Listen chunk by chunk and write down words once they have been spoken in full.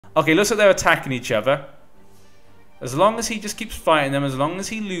Okay, looks like they're attacking each other. As long as he just keeps fighting them, as long as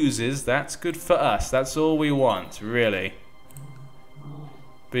he loses, that's good for us. That's all we want, really.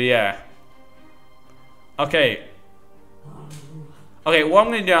 But yeah. Okay. Okay, what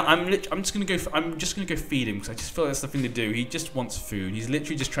I'm gonna do, I'm just gonna go feed him because I just feel like that's the thing to do. He just wants food. He's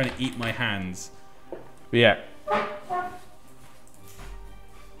literally just trying to eat my hands. But yeah.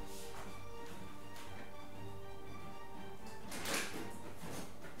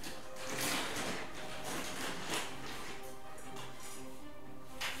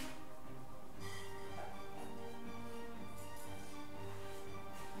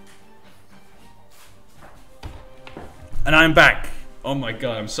 And I'm back. Oh my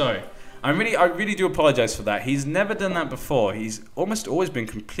god, I'm sorry. I really do apologize for that. He's never done that before. He's almost always been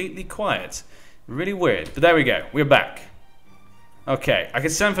completely quiet. Really weird. But there we go. We're back. Okay, I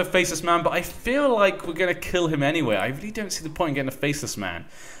could send for Faceless Man, but I feel like we're going to kill him anyway. I really don't see the point in getting a Faceless Man.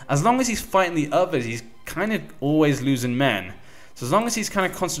 As long as he's fighting the others, he's kind of always losing men. So as long as he's kind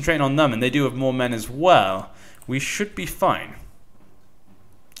of concentrating on them, and they do have more men as well, we should be fine.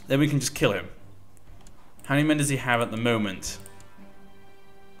 Then we can just kill him. How many men does he have at the moment?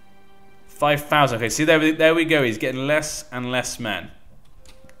 5,000. Okay, see, there we go. He's getting less and less men.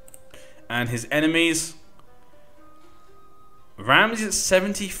 And his enemies... Ramsey's at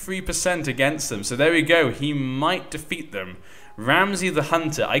 73% against them. So there we go. He might defeat them. Ramsey the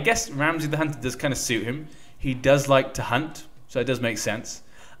Hunter. I guess Ramsey the Hunter does kind of suit him. He does like to hunt. So it does make sense.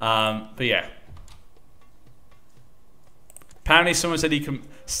 But yeah. Apparently someone said he can...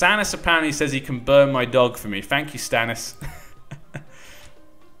 Stannis apparently says he can burn my dog for me. Thank you, Stannis.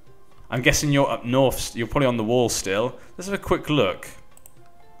 I'm guessing you're up north. You're probably on the wall still. Let's have a quick look.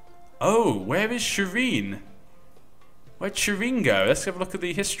 Oh, where is Shireen? Where'd Shireen go? Let's have a look at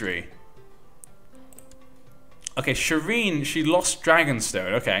the history. Okay, Shireen, she lost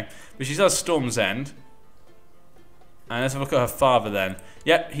Dragonstone. Okay, but she's at Storm's End. And let's have a look at her father then.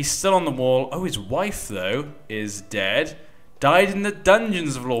 Yep, he's still on the wall. Oh, his wife, though, is dead. Died in the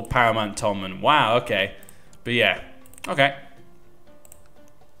dungeons of Lord Paramount Tommen. Wow, okay. But yeah, okay.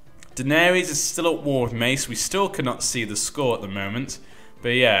 Daenerys is still at war with Mace. We still cannot see the score at the moment. But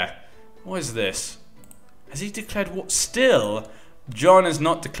yeah, what is this? Has he declared war? Still, Jon has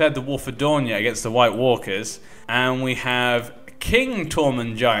not declared the war for Dorne yet against the White Walkers. And we have King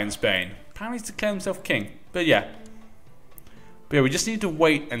Tormund Giantsbane. Apparently he's declared himself king. But yeah. But yeah, we just need to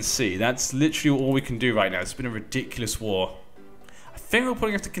wait and see. That's literally all we can do right now. It's been a ridiculous war. I think we'll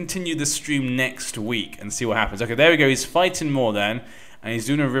probably have to continue this stream next week and see what happens. Okay, there we go. He's fighting more then. And he's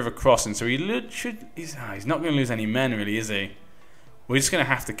doing a river crossing. So he's not going to lose any men, really, is he? We're just going to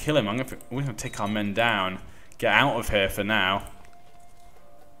have to kill him. We're going to take our men down. Get out of here for now.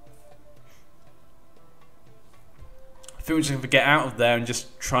 I think we're just going to get out of there and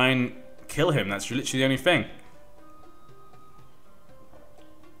just try and kill him. That's literally the only thing.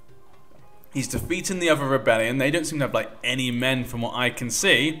 He's defeating the other rebellion. They don't seem to have like any men from what I can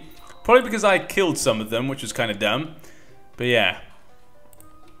see. Probably because I killed some of them, which was kind of dumb. But yeah.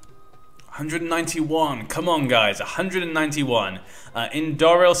 191. Come on, guys. 191.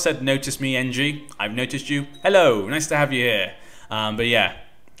 Indoril said, notice me, NG. I've noticed you. Hello. Nice to have you here. But yeah.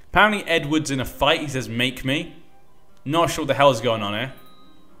 Apparently Edward's in a fight. He says, make me. Not sure what the hell is going on here.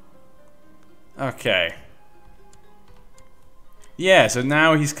 Okay. Yeah, so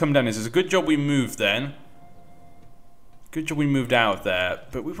now he's come down. This is a good job we moved then. Good job we moved out of there.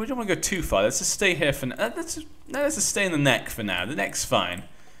 But we don't want to go too far. Let's just stay here for now. Let's just stay in the neck for now. The neck's fine.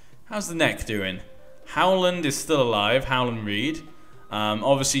 How's the neck doing? Howland is still alive. Howland Reed.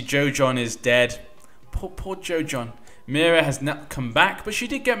 Obviously, Jojon is dead. Poor Jojon. Mira has not come back, but she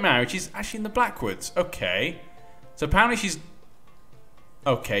did get married. She's actually in the Blackwoods. Okay. So apparently she's...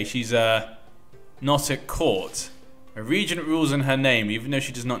 Okay, she's not at court. A regent rules in her name, even though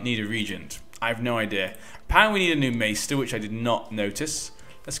she does not need a regent. I have no idea. Apparently we need a new maester, which I did not notice.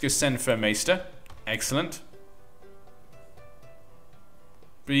 Let's go send for a maester. Excellent.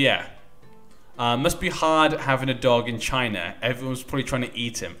 But yeah. Must be hard having a dog in China. Everyone's probably trying to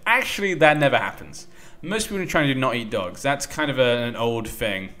eat him. Actually, that never happens. Most people are trying to not eat dogs. That's kind of an old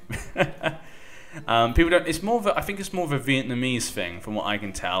thing. People don't... It's more of a, I think it's more of a Vietnamese thing, from what I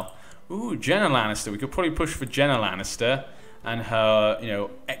can tell. Ooh, Jenna Lannister. We could probably push for Jenna Lannister. And her, you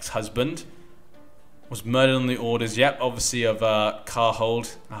know, ex-husband was murdered on the orders. Yep, obviously of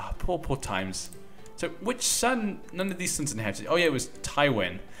Carhold. Ah, poor times. So, which son? None of these sons inherited. Oh yeah, it was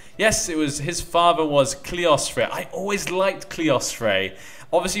Tywin. Yes, it was. His father was Cleos Frey. I always liked Cleos Frey.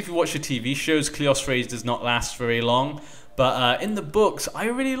 Obviously, if you watch the TV shows, Cleos Frey does not last very long. But in the books, I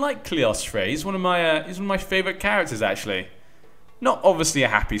really like Cleos Frey. He's one of my favorite characters, actually. Not obviously a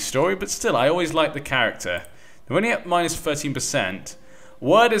happy story, but still, I always like the character. They're only at minus 13%.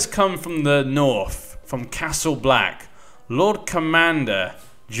 Word has come from the north, from Castle Black. Lord Commander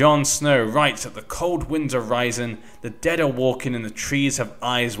Jon Snow writes that the cold winds are rising, the dead are walking, and the trees have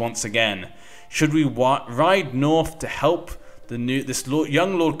eyes once again. Should we ride north to help this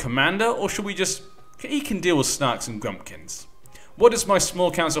young Lord Commander, or should we just... He can deal with Snarks and Grumpkins. What does my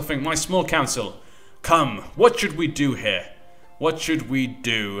small council think? My small council, come, what should we do here? What should we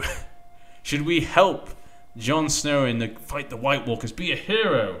do? Should we help Jon Snow in the fight the White Walkers, be a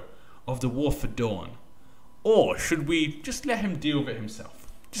hero of the War for Dawn? Or should we just let him deal with it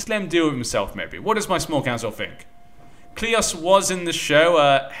himself? Just let him deal with himself, maybe. What does my small council think? Cleos was in the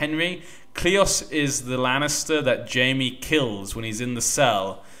show, Henry. Cleos is the Lannister that Jaime kills when he's in the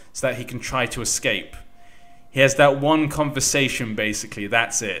cell so that he can try to escape. He has that one conversation, basically.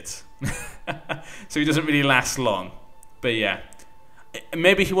 That's it. So he doesn't really last long. But yeah.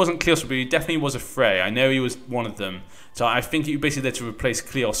 Maybe he wasn't Cleos, but he definitely was a Frey. I know he was one of them. So I think he basically there to replace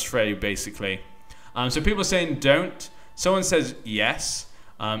Cleos Frey, basically. So people are saying don't. Someone says yes.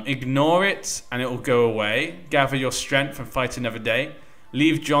 Ignore it and it will go away. Gather your strength and fight another day.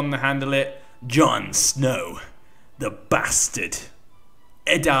 Leave Jon to handle it. Jon Snow, the bastard.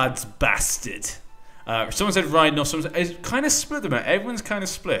 Eddard's bastard. Someone said ride north. Someone said, it's kind of split them out. Everyone's kind of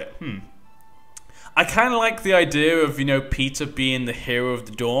split. I kind of like the idea of, you know, Peter being the hero of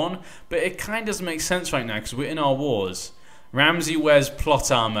the Dawn, but it kind of doesn't make sense right now because we're in our wars. Ramsay wears plot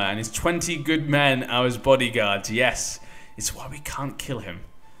armor and his 20 good men are his bodyguards. Yes, it's why we can't kill him.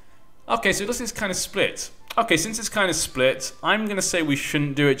 Okay, so it looks like it's kind of split. Okay, since it's kind of split, I'm going to say we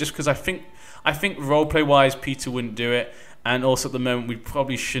shouldn't do it just because I think roleplay-wise Peter wouldn't do it, and also at the moment we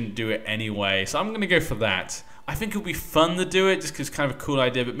probably shouldn't do it anyway. So I'm going to go for that. I think it would be fun to do it just because it's kind of a cool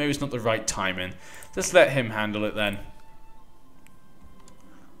idea, but maybe it's not the right timing. Let's let him handle it then.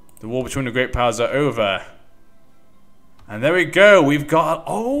 The war between the great powers are over. And there we go. We've got...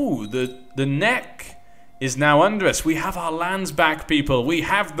 Oh, the neck is now under us. We have our lands back, people. We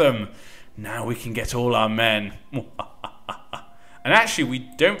have them. Now we can get all our men. And actually,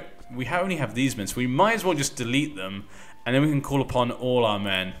 we only have these men, so we might as well just delete them, and then we can call upon all our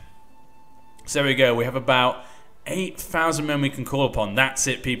men. So there we go. We have about 8,000 men we can call upon. That's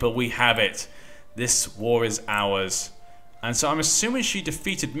it, people. We have it. This war is ours. And so I'm assuming she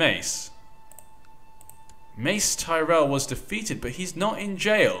defeated Mace. Mace Tyrell was defeated, but he's not in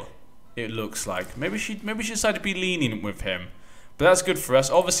jail, it looks like. Maybe she decided to be lenient with him. But that's good for us.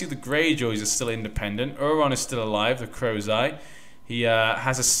 Obviously, the Greyjoys are still independent. Euron is still alive, the Crow's Eye. He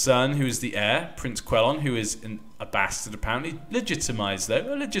has a son who is the heir, Prince Quellon, who is a bastard, apparently. Legitimized,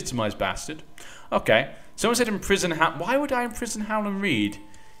 though. A legitimized bastard. Okay. Someone said imprison why would I imprison Howland Reed?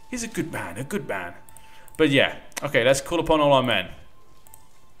 He's a good man, a good man. But yeah. Okay, let's call upon all our men.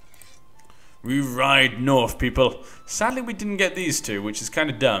 We ride north, people. Sadly, we didn't get these two, which is kind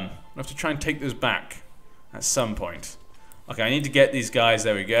of dumb. We'll have to try and take those back at some point. Okay, I need to get these guys.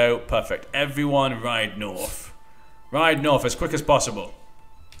 There we go. Perfect. Everyone ride north. Ride north as quick as possible.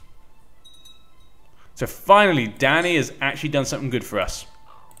 So finally, Dany has actually done something good for us.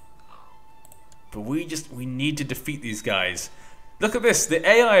 But we need to defeat these guys. Look at this. The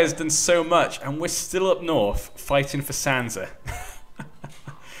AI has done so much, and we're still up north fighting for Sansa.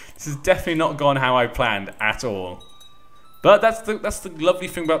 This has definitely not gone how I planned at all. But that's the lovely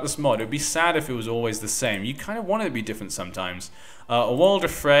thing about this mod. It would be sad if it was always the same. You kind of want it to be different sometimes. Walder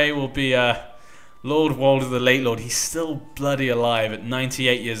Frey will be Lord Walder the Late Lord. He's still bloody alive at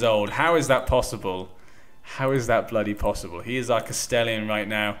 98 years old. How is that possible? How is that bloody possible? He is our Castellan right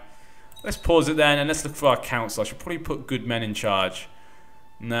now. Let's pause it then and let's look for our council. I should probably put good men in charge.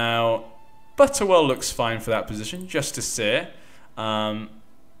 Now, Butterwell looks fine for that position, just to say.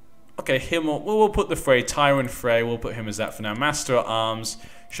 Okay, we'll put the Frey, Tywin Frey, we'll put him as that for now. Master at Arms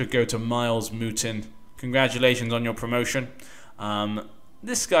should go to Miles Mootin. Congratulations on your promotion.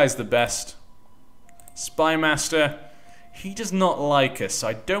 This guy's the best. Spymaster, he does not like us, so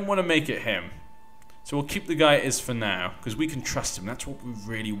I don't want to make it him. So we'll keep the guy it is for now, because we can trust him. That's what we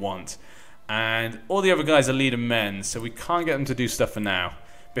really want. And all the other guys are leader men, so we can't get them to do stuff for now.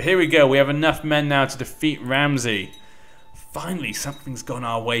 But here we go. We have enough men now to defeat Ramsay. Finally, something's gone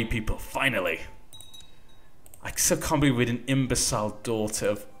our way, people. Finally. I still can't believe we're an imbecile daughter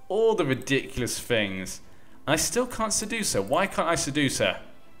of all the ridiculous things. And I still can't seduce her. Why can't I seduce her?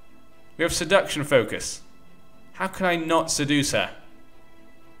 We have seduction focus. How can I not seduce her?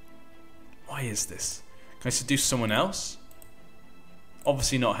 Why is this? Can I seduce someone else?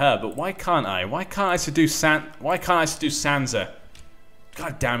 Obviously not her, but why can't I? Why can't I seduce Sansa?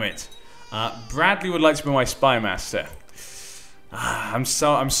 God damn it. Bradley would like to be my spy master. I'm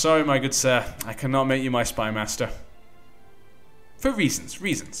sorry, my good sir. I cannot make you my spy master. For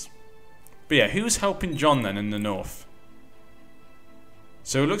reasons. But yeah, who's helping John then in the north?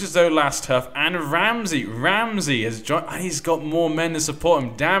 So it looks as though Last Huff and Ramsey has joined. And he's got more men to support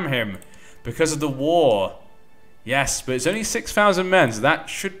him. Damn him. Because of the war. Yes, but it's only 6,000 men, so that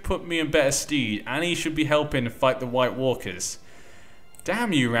should put me in better stead. And he should be helping to fight the White Walkers.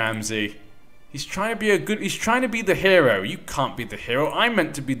 Damn you, Ramsey. He's trying to be the hero. You can't be the hero. I'm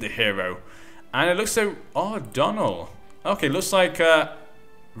meant to be the hero. And it looks so... Oh, Donald. Okay, looks like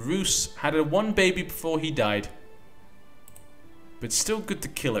Roos had one baby before he died. But still good to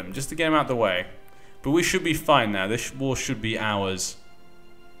kill him, just to get him out of the way. But we should be fine now. This war should be ours.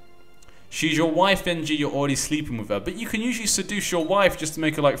 She's your wife, NG. You're already sleeping with her. But you can usually seduce your wife just to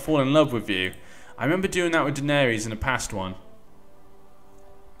make her like fall in love with you. I remember doing that with Daenerys in a past one.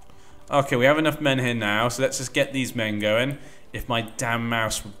 Okay, we have enough men here now, so let's just get these men going. If my damn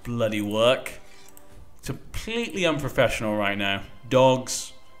mouse would bloody work. Completely unprofessional right now.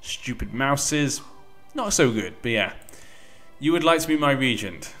 Dogs, stupid mouses. Not so good, but yeah. You would like to be my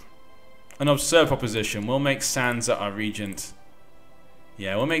regent. An absurd proposition. We'll make Sansa our regent.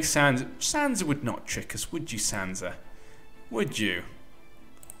 Yeah, we'll make Sansa... Sansa would not trick us, would you, Sansa? Would you?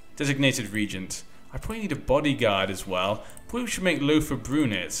 Designated regent. I probably need a bodyguard as well. Probably we should make Lothar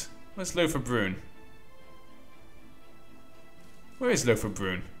Brune it. Where's Lothar Brune? Where is Lothar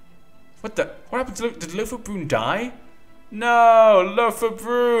Brune? What happened to Did Lothar Brune die? No! Lothar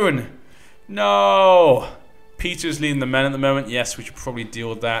Brune! No! Peter's leading the men at the moment. Yes, we should probably deal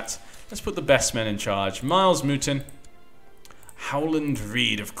with that. Let's put the best men in charge. Miles Mouton. Howland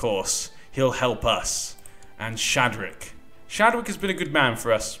Reed, of course. He'll help us. And Shadrick. Shadrick has been a good man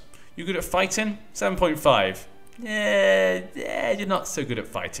for us. You good at fighting? 7.5. Yeah, you're not so good at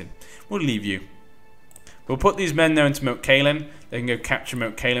fighting. We'll leave you. We'll put these men there into Moat Cailin. They can go capture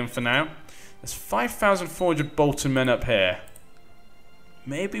Moat Cailin for now. There's 5,400 Bolton men up here.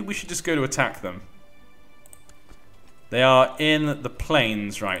 Maybe we should just go to attack them. They are in the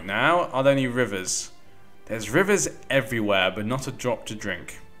plains right now. Are there any rivers? There's rivers everywhere, but not a drop to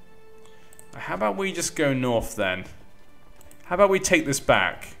drink. How about we just go north then? How about we take this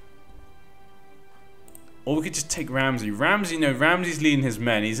back? Or we could just take Ramsey. Ramsey's leading his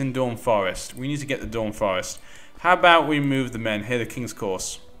men. He's in Dawn Forest. We need to get the Dawn Forest. How about we move the men here, the King's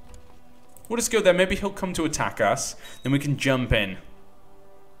Course? We'll just go there. Maybe he'll come to attack us. Then we can jump in.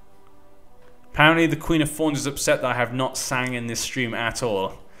 Apparently the Queen of Thorns is upset that I have not sang in this stream at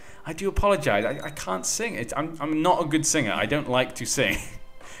all. I do apologize. I can't sing. I'm not a good singer. I don't like to sing.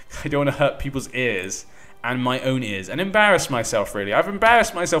 I don't want to hurt people's ears and my own ears and embarrass myself, really. I've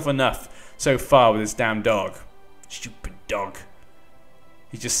embarrassed myself enough so far with this damn dog. Stupid dog.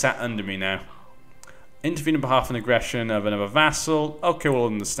 He just sat under me now. Intervene on behalf of an aggression of another vassal. Okay, we'll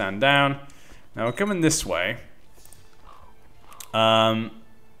all stand down. Now we're coming this way.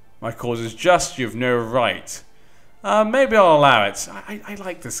 My cause is just. You have no right. Maybe I'll allow it. I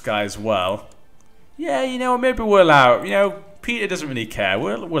like this guy as well. Yeah, you know, maybe we'll allow it. You know, Peter doesn't really care.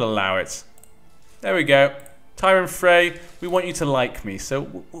 We'll allow it. There we go. Tyron Frey, we want you to like me,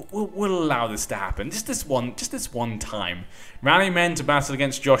 so we'll allow this to happen. Just this one time. Rally men to battle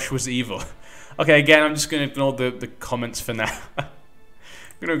against Joshua's evil. Okay, again, I'm just going to ignore the comments for now. I'm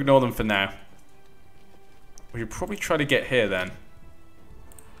going to ignore them for now. We should probably try to get here then.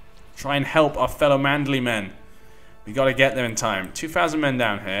 Try and help our fellow Manderley men. We got to get there in time. 2,000 men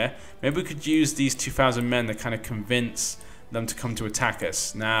down here. Maybe we could use these 2,000 men to kind of convince them to come to attack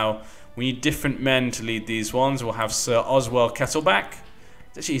us. Now, we need different men to lead these ones. We'll have Sir Oswell Kettleback.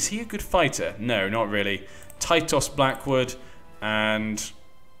 Actually, is he a good fighter? No, not really. Titos Blackwood. And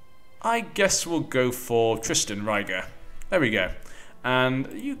I guess we'll go for Tristan Ryger. There we go.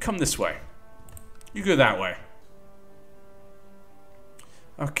 And you come this way. You go that way.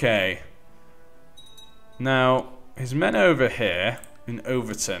 Okay. Now, his men over here in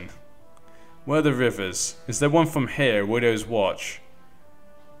Overton. Where are the rivers? Is there one from here, Widow's Watch?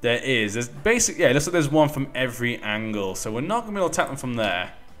 There is. There's basically, yeah, it looks like there's one from every angle. So we're not going to be able to attack them from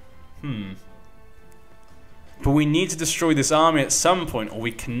there. But we need to destroy this army at some point, or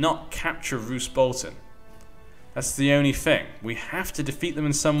we cannot capture Roose Bolton. That's the only thing. We have to defeat them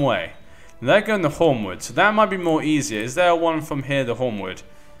in some way. They're going to Hornwood, so that might be more easier. Is there one from here, the Hornwood?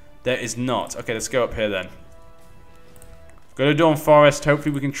 There is not. Okay, let's go up here then. Go to Dawn Forest.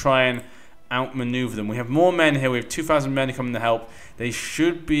 Hopefully we can try and outmaneuver them. We have more men here. We have 2,000 men coming to help. They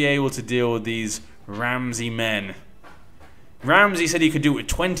should be able to deal with these Ramsey men. Ramsey said he could do it with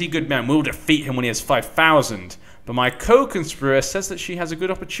 20 good men. We'll defeat him when he has 5,000. But my co-conspirator says that she has a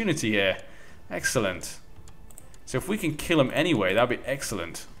good opportunity here. Excellent. So if we can kill him anyway, that'd be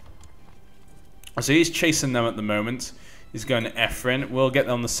excellent. So he's chasing them at the moment. He's going to Ephrin. We'll get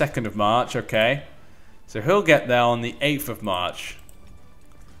there on the 2nd of March, okay. So he'll get there on the 8th of March.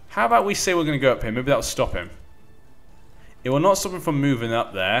 How about we say we're going to go up here? Maybe that'll stop him. It will not stop him from moving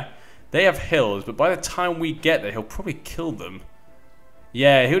up there. They have hills, but by the time we get there, he'll probably kill them.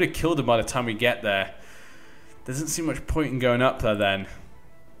 Yeah, he would have killed them by the time we get there. There doesn't seem much point in going up there then.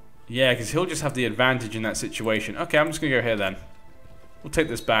 Yeah, because he'll just have the advantage in that situation. Okay, I'm just going to go here then. We'll take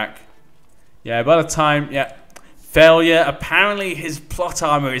this back. Yeah, by the time... Yeah. Failure. Apparently his plot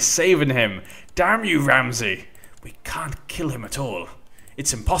armor is saving him. Damn you, Ramsey. We can't kill him at all.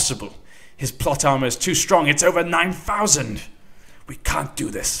 It's impossible. His plot armor is too strong. It's over 9,000. We can't do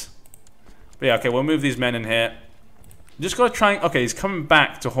this. But yeah, okay, we'll move these men in here. Just got to try and... Okay, he's coming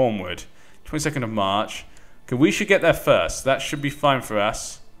back to Hornwood. 22nd of March. Okay, we should get there first. That should be fine for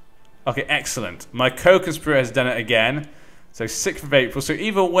us. Okay, excellent. My co-conspirator has done it again. So 6th of April. So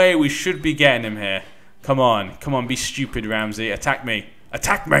either way, we should be getting him here. Come on. Come on, be stupid, Ramsey. Attack me.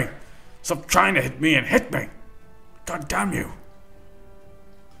 Attack me! Stop trying to hit me and hit me! God damn you!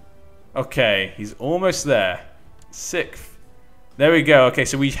 Okay, he's almost there. 6th. There we go. Okay,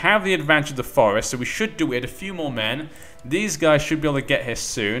 so we have the advantage of the forest, so we should do it. A few more men. These guys should be able to get here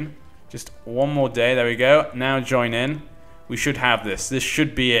soon. Just one more day. There we go. Now join in. We should have this. This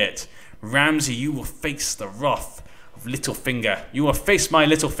should be it. Ramsey, you will face the wrath of Littlefinger. You will face my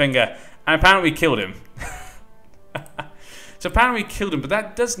Littlefinger. And apparently we killed him. So apparently we killed him, but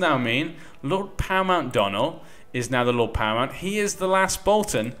that does now mean Lord Paramount Donnell is now the Lord Paramount. He is the last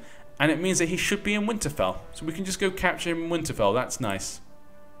Bolton. And it means that he should be in Winterfell. So we can just go capture him in Winterfell. That's nice.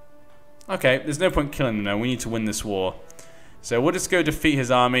 Okay, there's no point killing him now. We need to win this war. So we'll just go defeat his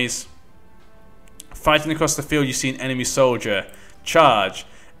armies. Fighting across the field, you see an enemy soldier. Charge.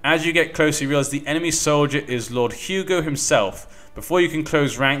 As you get closer, you realize the enemy soldier is Lord Hugo himself. Before you can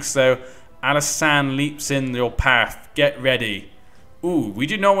close ranks, though, Alysanne leaps in your path. Get ready. Ooh, we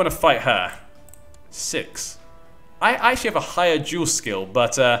do not want to fight her. 6. I actually have a higher duel skill,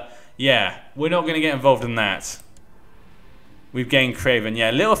 but... yeah, we're not going to get involved in that. We've gained Craven.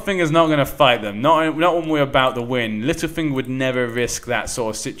 Yeah, Littlefinger's not going to fight them. Not when we're about to win. Littlefinger would never risk that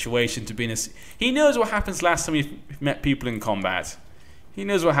sort of situation to be in a... He knows what happens last time he met people in combat. He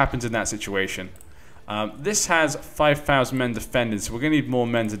knows what happens in that situation. This has 5,000 men defending, so we're going to need more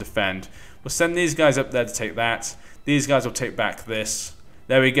men to defend. We'll send these guys up there to take that. These guys will take back this.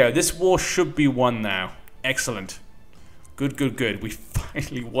 There we go. This war should be won now. Excellent. Good, good, good. We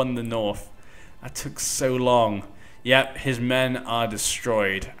finally won the North. That took so long. Yep, his men are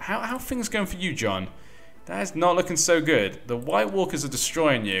destroyed. How are things going for you, John? That is not looking so good. The White Walkers are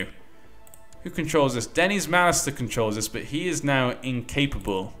destroying you. Who controls this? Denny's Malister controls this, but he is now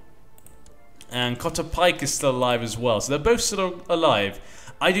incapable. And Cotter Pike is still alive as well. So they're both still alive.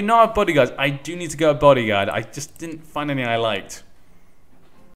 I do not have bodyguards. I do need to go a bodyguard. I just didn't find any I liked.